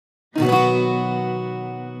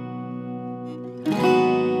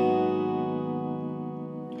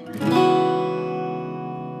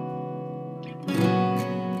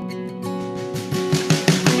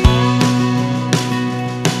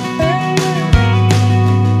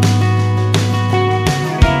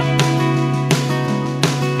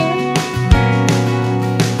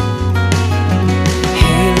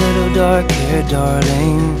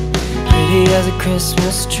darling, pretty as a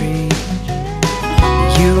Christmas tree.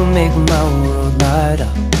 You make my world light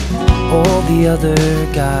up, all the other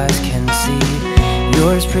guys can see.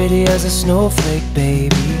 You're as pretty as a snowflake,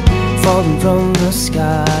 baby, falling from the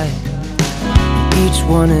sky. Each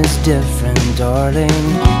one is different, darling,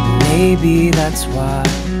 maybe that's why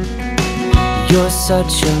you're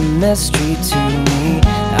such a mystery to me.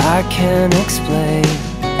 I can't explain.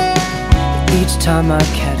 Each time I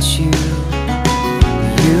catch you,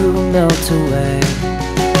 you melt away.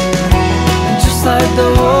 And just like the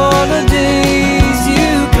holidays,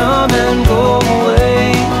 you come and go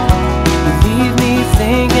away. You leave me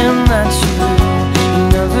thinking that you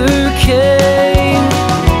never came,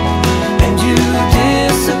 and you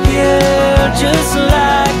disappear just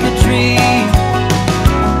like a dream.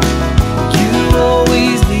 You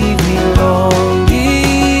always leave me longing.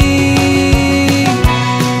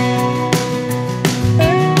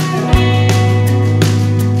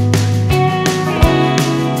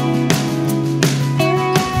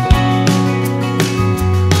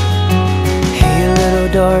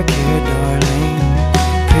 Dark hair, darling,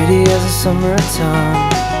 pretty as the summertime,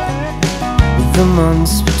 with the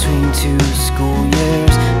months between two school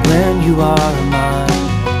years when you are mine.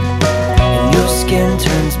 And your skin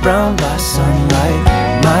turns brown by sunlight,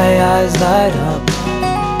 my eyes light up,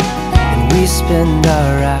 and we spend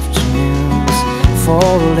our afternoons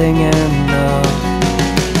falling in love.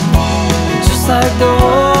 Just like the